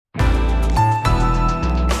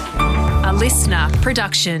listener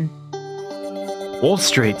production. Wall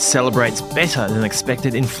Street celebrates better than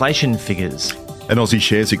expected inflation figures. And Aussie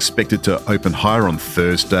shares expected to open higher on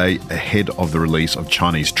Thursday ahead of the release of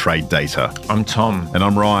Chinese trade data. I'm Tom. And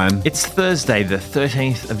I'm Ryan. It's Thursday, the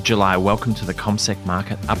 13th of July. Welcome to the CommSec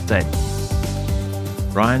Market Update.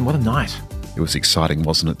 Ryan, what a night. It was exciting,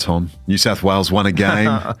 wasn't it, Tom? New South Wales won a game.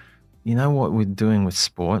 You know what we're doing with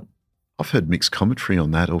sport? I've heard mixed commentary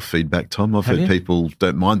on that or feedback, Tom. I've Have heard you? people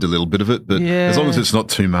don't mind a little bit of it, but as long as it's not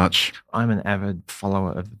too much. I'm an avid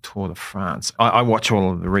follower of the Tour de France. I watch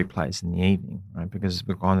all of the replays in the evening, right? Because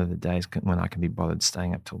we're gone are the days when I can be bothered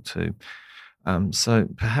staying up till 2. So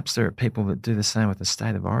perhaps there are people that do the same with the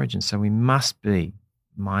State of Origin. So we must be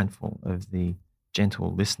mindful of the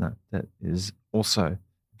gentle listener that is also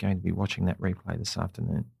going to be watching that replay this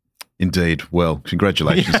afternoon. Indeed. Well,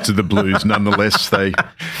 congratulations to the Blues. Nonetheless, they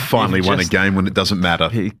finally won a game when it doesn't matter.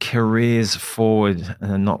 Careers forward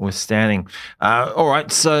notwithstanding. All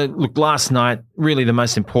right. So, look, last night, really the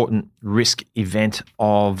most important risk event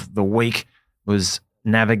of the week was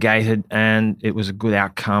navigated, and it was a good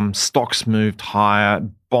outcome. Stocks moved higher.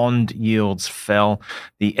 Bond yields fell.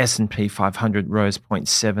 The S&P 500 rose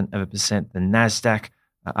 0.7%. The NASDAQ,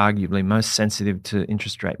 arguably most sensitive to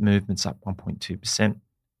interest rate movements, up 1.2%.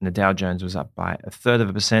 And the Dow Jones was up by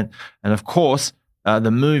 0.33%. And of course, the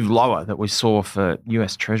move lower that we saw for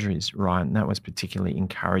US Treasuries, Ryan, that was particularly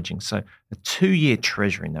encouraging. So a 2-year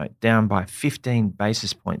Treasury note down by 15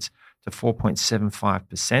 basis points to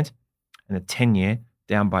 4.75%, and a 10-year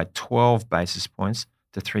down by 12 basis points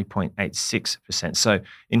to 3.86%. So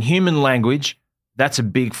in human language, that's a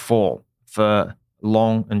big fall for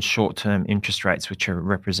long and short-term interest rates, which are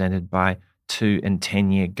represented by 2- and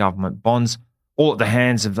 10-year government bonds, all at the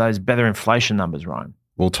hands of those better inflation numbers, Ryan.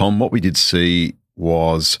 Well, Tom, what we did see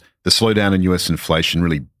was the slowdown in US inflation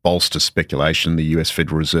really bolsters speculation. The US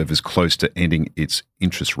Federal Reserve is close to ending its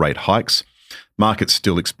interest rate hikes. Markets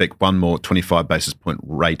still expect one more 25 basis point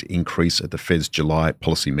rate increase at the Fed's July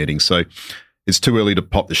policy meeting. So it's too early to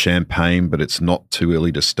pop the champagne, but it's not too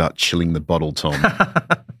early to start chilling the bottle, Tom.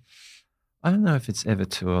 I don't know if it's ever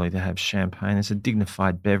too early to have champagne. It's a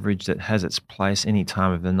dignified beverage that has its place any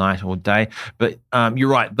time of the night or day. But you're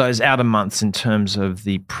right, those outer months in terms of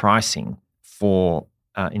the pricing for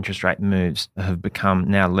interest rate moves have become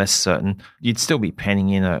now less certain. You'd still be penning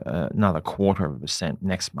in another 0.25%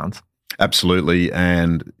 next month. Absolutely.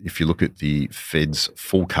 And if you look at the Fed's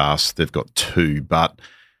forecast, they've got 2, but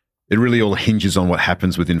it really all hinges on what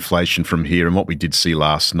happens with inflation from here. And what we did see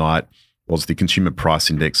last night was the Consumer Price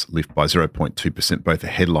Index lift by 0.2%, both the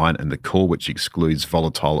headline and the core, which excludes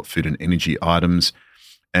volatile food and energy items.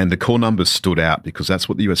 And the core numbers stood out because that's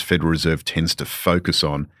what the US Federal Reserve tends to focus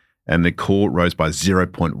on. And the core rose by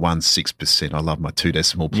 0.16%. I love my 2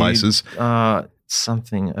 decimal places.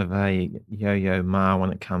 Something of a yo-yo ma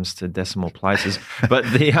when it comes to decimal places. But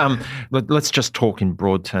let's just talk in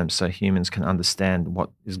broad terms so humans can understand what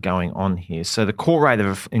is going on here. So the core rate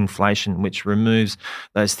of inflation, which removes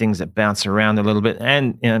those things that bounce around a little bit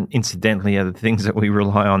and incidentally are the things that we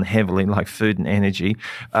rely on heavily, like food and energy.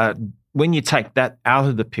 When you take that out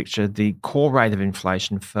of the picture, the core rate of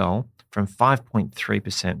inflation fell from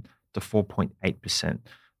 5.3% to 4.8%.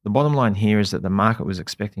 The bottom line here is that the market was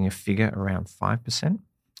expecting a figure around 5%.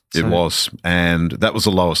 It was, and that was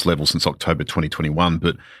the lowest level since October 2021.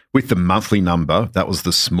 But with the monthly number, that was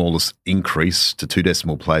the smallest increase to 2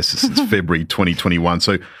 decimal places since February 2021.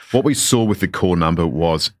 So what we saw with the core number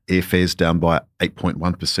was airfares down by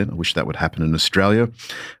 8.1%. I wish that would happen in Australia.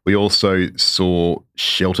 We also saw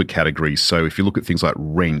shelter categories. So if you look at things like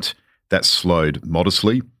rent, that slowed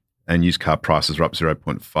modestly, and used car prices are up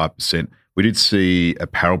 0.5%. We did see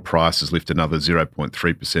apparel prices lift another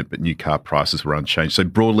 0.3%, but new car prices were unchanged. So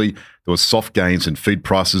broadly, there was soft gains in food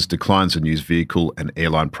prices, declines in used vehicle and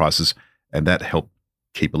airline prices, and that helped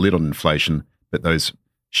keep a lid on inflation, but those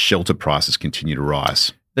shelter prices continue to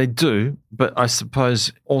rise. They do, but I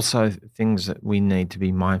suppose also things that we need to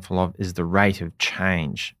be mindful of is the rate of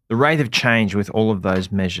change. The rate of change with all of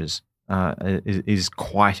those measures is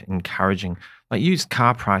quite encouraging. Like used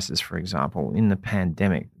car prices, for example, in the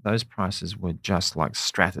pandemic, those prices were just like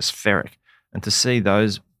stratospheric. And to see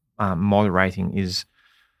those moderating is,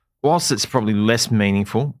 whilst it's probably less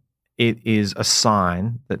meaningful, it is a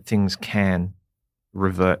sign that things can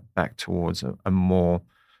revert back towards a more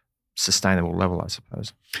sustainable level, I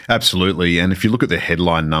suppose. Absolutely. And if you look at the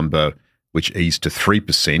headline number, which eased to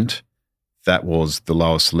 3%, that was the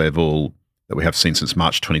lowest level that we have seen since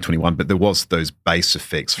March 2021, but there was those base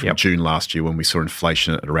effects from June last year when we saw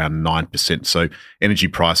inflation at around 9%. So energy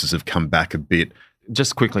prices have come back a bit.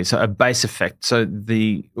 Just quickly, so a base effect. So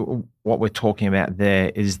what we're talking about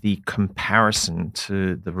there is the comparison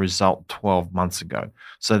to the result 12 months ago.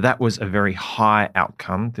 So that was a very high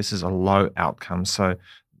outcome. This is a low outcome. So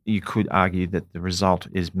you could argue that the result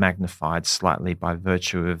is magnified slightly by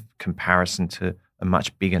virtue of comparison to a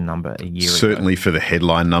much bigger number a year ago. Certainly for the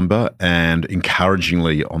headline number, and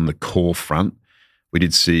encouragingly on the core front, we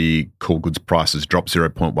did see core goods prices drop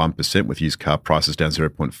 0.1% with used car prices down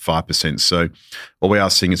 0.5%. So what we are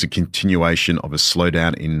seeing is a continuation of a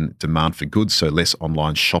slowdown in demand for goods, so less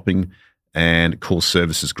online shopping, and core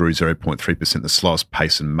services grew 0.3%, the slowest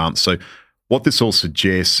pace in months. So what this all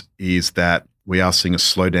suggests is that we are seeing a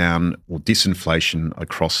slowdown or disinflation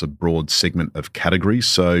across a broad segment of categories.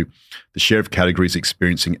 So the share of categories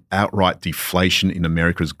experiencing outright deflation in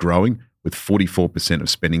America is growing, with 44%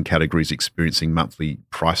 of spending categories experiencing monthly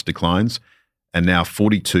price declines. And now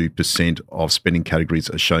 42% of spending categories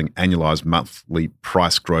are showing annualized monthly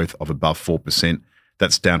price growth of above 4%.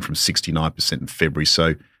 That's down from 69% in February.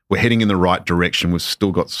 So we're heading in the right direction. We've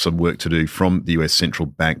still got some work to do from the US Central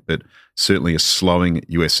Bank, but certainly a slowing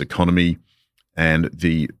US economy, and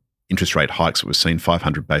the interest rate hikes that we've seen,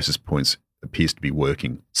 500 basis points, appears to be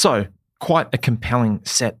working. So quite a compelling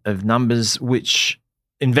set of numbers, which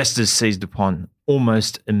investors seized upon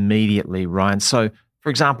almost immediately, Ryan. So, for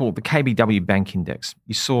example, the KBW Bank Index,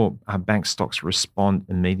 you saw bank stocks respond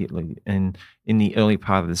immediately. And in the early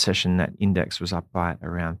part of the session, that index was up by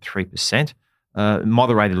around 3%.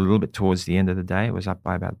 Moderated a little bit towards the end of the day. It was up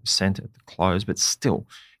by about 1% at the close. But still,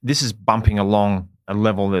 this is bumping along a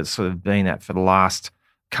level that's sort of been at for the last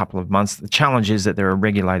couple of months. The challenge is that there are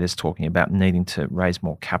regulators talking about needing to raise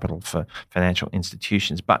more capital for financial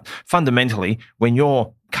institutions. But fundamentally, when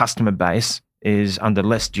your customer base is under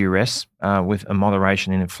less duress with a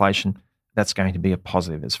moderation in inflation, that's going to be a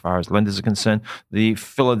positive as far as lenders are concerned. The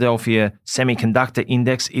Philadelphia Semiconductor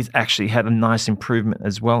Index is actually had a nice improvement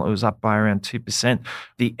as well. It was up by around 2%.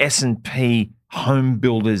 The S&P Home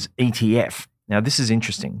Builders ETF. Now, this is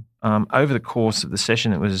interesting. Over the course of the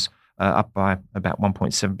session, it was up by about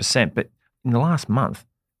 1.7%. But in the last month,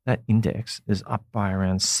 that index is up by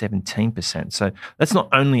around 17%. So that's not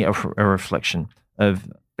only a reflection of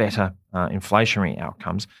better inflationary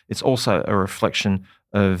outcomes, it's also a reflection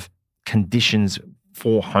of conditions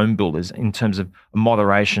for home builders in terms of a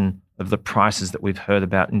moderation of the prices that we've heard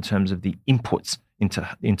about in terms of the inputs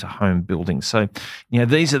into home building. So,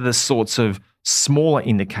 these are the sorts of smaller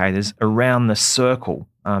indicators around the circle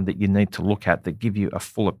that you need to look at that give you a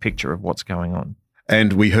fuller picture of what's going on.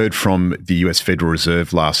 And we heard from the US Federal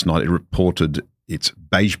Reserve last night. It reported its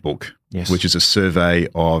Beige Book, yes, which is a survey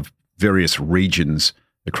of various regions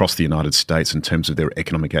across the United States in terms of their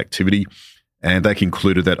economic activity. And they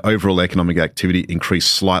concluded that overall economic activity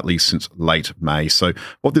increased slightly since late May. So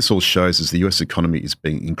what this all shows is the US economy is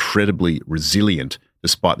being incredibly resilient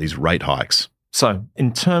despite these rate hikes. So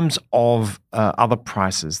in terms of other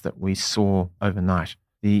prices that we saw overnight,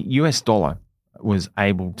 the US dollar was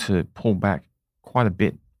able to pull back quite a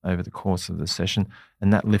bit over the course of the session,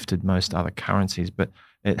 and that lifted most other currencies. But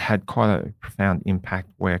it had quite a profound impact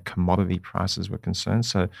where commodity prices were concerned.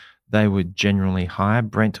 So they were generally higher.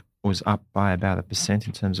 Brent was up by about 1%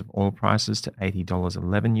 in terms of oil prices to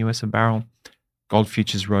 $80.11 US a barrel. Gold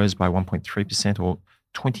futures rose by 1.3% or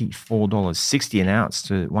 $24.60 an ounce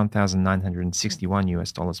to $1,961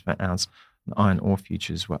 US dollars per ounce. And iron ore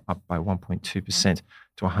futures were up by 1.2%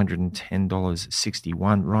 to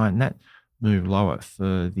 $110.61. Ryan, that move lower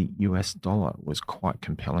for the US dollar was quite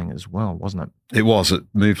compelling as well, wasn't it? It was. It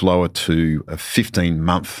moved lower to a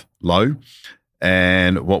 15-month low.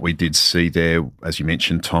 And what we did see there, as you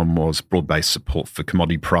mentioned, Tom, was broad-based support for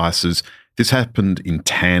commodity prices. This happened in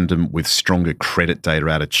tandem with stronger credit data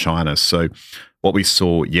out of China. So what we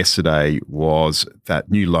saw yesterday was that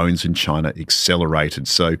new loans in China accelerated.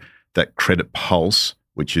 So that credit pulse,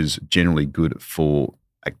 which is generally good for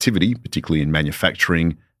activity, particularly in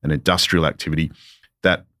manufacturing and industrial activity,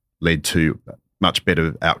 that led to much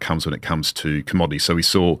better outcomes when it comes to commodities. So we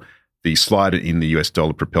saw the slide in the US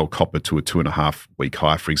dollar propel copper to a 2.5-week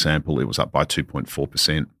high, for example. It was up by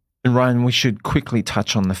 2.4%. And Ryan, we should quickly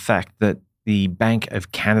touch on the fact that the Bank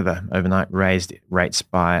of Canada overnight raised rates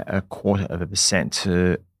by 0.25%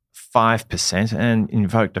 to 5% and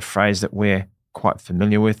invoked a phrase that we're quite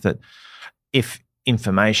familiar with, that if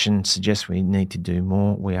information suggests we need to do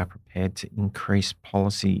more, we are prepared to increase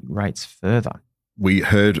policy rates further. We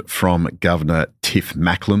heard from Governor Tiff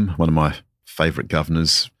Macklem, one of my favourite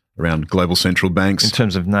governors around global central banks. In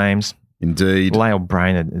terms of names. Indeed. Lael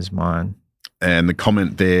Brainerd is mine. And the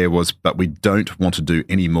comment there was, but we don't want to do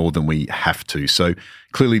any more than we have to. So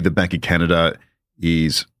clearly the Bank of Canada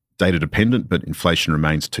is data dependent, but inflation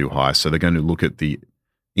remains too high. So they're going to look at the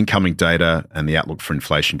incoming data and the outlook for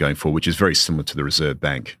inflation going forward, which is very similar to the Reserve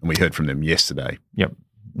Bank. And we heard from them yesterday. Yep.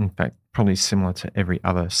 In fact, probably similar to every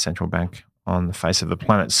other central bank on the face of the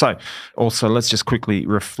planet. So also, let's just quickly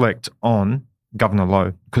reflect on Governor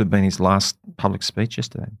Lowe. Could have been his last public speech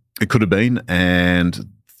yesterday. It could have been. And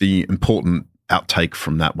the important outtake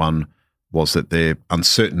from that one was that they're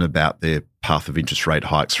uncertain about their path of interest rate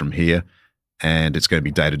hikes from here, and it's going to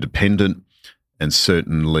be data dependent. And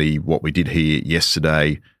certainly what we did hear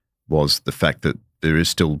yesterday was the fact that there is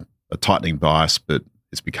still a tightening bias, but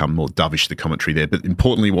it's become more dovish, the commentary there. But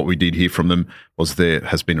importantly, what we did hear from them was there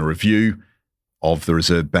has been a review of the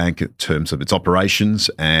Reserve Bank in terms of its operations.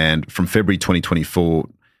 And from February 2024,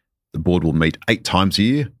 the board will meet 8 times a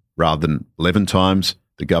year rather than 11 times.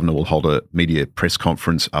 The governor will hold a media press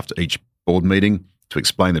conference after each board meeting to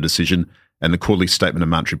explain the decision. And the quarterly statement of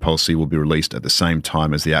monetary policy will be released at the same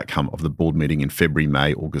time as the outcome of the board meeting in February,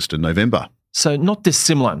 May, August and November. So not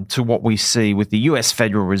dissimilar to what we see with the US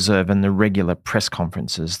Federal Reserve and the regular press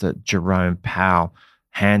conferences that Jerome Powell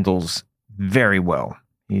handles very well.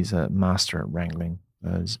 He's a master at wrangling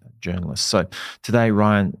those journalists. So today,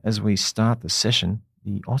 Ryan, as we start the session,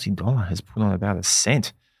 the Aussie dollar has put on about a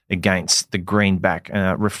cent against the greenback,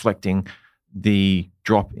 reflecting the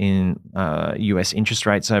drop in US interest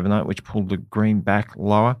rates overnight, which pulled the greenback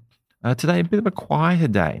lower. Today, a bit of a quieter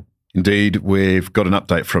day. Indeed, we've got an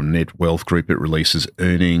update from Net Wealth Group. It releases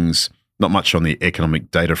earnings. Not much on the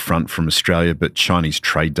economic data front from Australia, but Chinese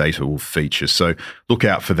trade data will feature. So look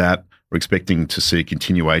out for that. We're expecting to see a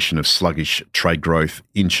continuation of sluggish trade growth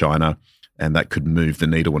in China, and that could move the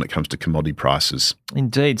needle when it comes to commodity prices.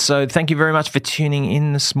 Indeed. So thank you very much for tuning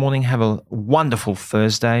in this morning. Have a wonderful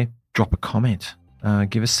Thursday. Drop a comment.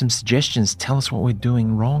 Give us some suggestions. Tell us what we're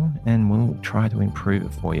doing wrong, and we'll try to improve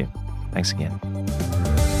it for you. Thanks again.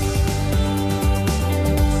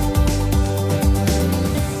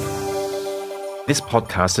 This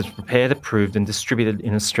podcast is prepared, approved and distributed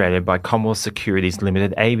in Australia by Commonwealth Securities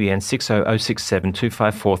Limited, ABN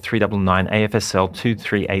 60067254399 AFSL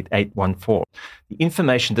 238814. The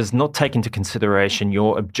information does not take into consideration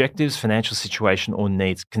your objectives, financial situation or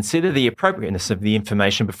needs. Consider the appropriateness of the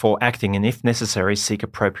information before acting, and if necessary, seek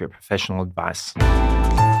appropriate professional advice.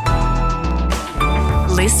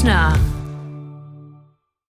 Listener.